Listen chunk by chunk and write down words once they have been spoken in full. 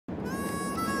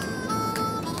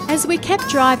As we kept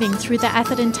driving through the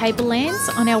Atherton tablelands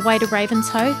on our way to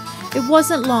Ravenshoe, it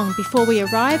wasn't long before we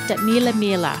arrived at Millaa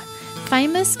Millaa,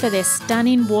 famous for their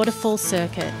stunning waterfall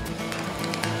circuit.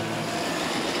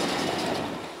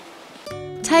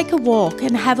 Take a walk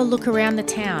and have a look around the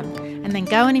town, and then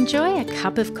go and enjoy a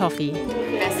cup of coffee.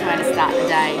 Best way to start the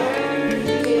day.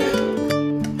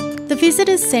 The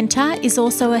Visitors Centre is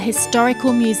also a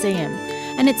historical museum,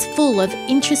 and it's full of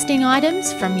interesting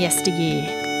items from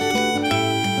yesteryear.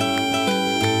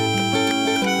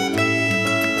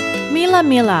 Millaa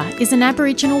Millaa is an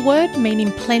Aboriginal word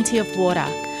meaning plenty of water,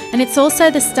 and it's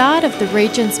also the start of the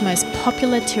region's most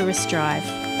popular tourist drive.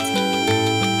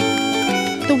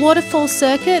 The waterfall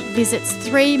circuit visits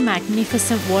 3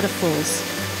 magnificent waterfalls,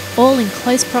 all in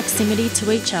close proximity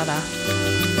to each other.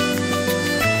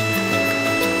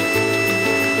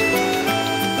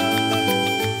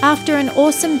 After an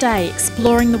awesome day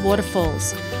exploring the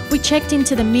waterfalls, we checked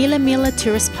into the Millaa Millaa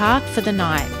Tourist Park for the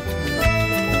night.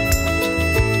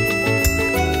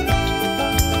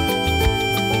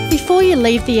 Before you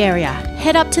leave the area,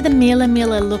 head up to the Millaa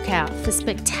Millaa lookout for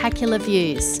spectacular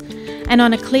views. And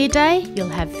on a clear day, you'll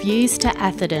have views to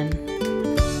Atherton.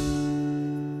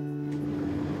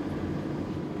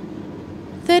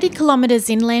 30 kilometres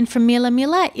inland from Millaa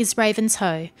Millaa is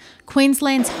Ravenshoe,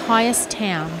 Queensland's highest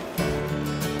town.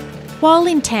 While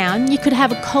in town, you could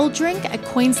have a cold drink at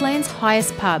Queensland's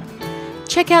highest pub,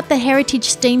 check out the Heritage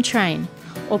Steam Train,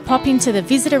 or pop into the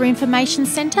Visitor Information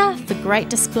Centre for great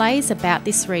displays about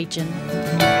this region.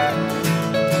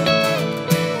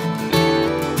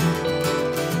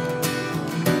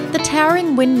 The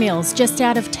towering windmills just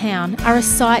out of town are a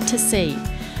sight to see,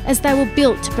 as they were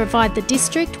built to provide the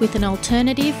district with an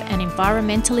alternative and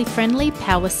environmentally friendly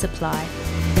power supply.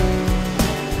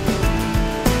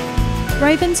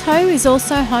 Ravenshoe is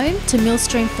also home to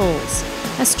Millstream Falls,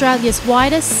 Australia's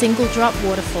widest single drop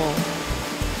waterfall.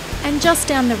 And just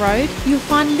down the road, you'll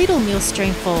find Little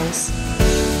Millstream Falls.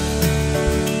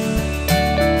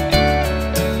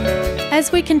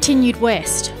 As we continued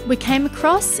west, we came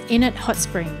across Innot Hot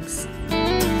Springs.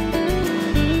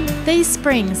 These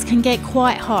springs can get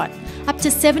quite hot, up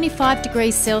to 75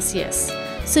 degrees Celsius,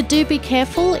 so do be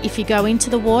careful if you go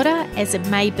into the water, as it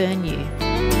may burn you.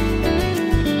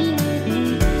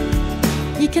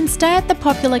 You can stay at the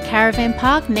popular caravan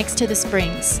park next to the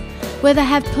springs, where they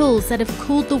have pools that have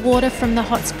cooled the water from the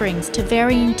hot springs to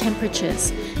varying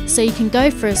temperatures, so you can go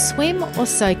for a swim or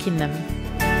soak in them.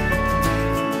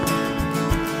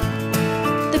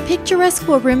 The picturesque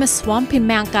Waruma Swamp in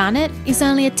Mount Garnet is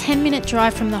only a 10-minute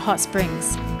drive from the hot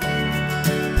springs.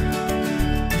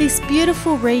 This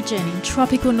beautiful region in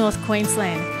tropical North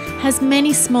Queensland has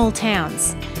many small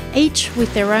towns, each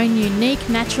with their own unique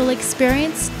natural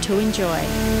experience to enjoy.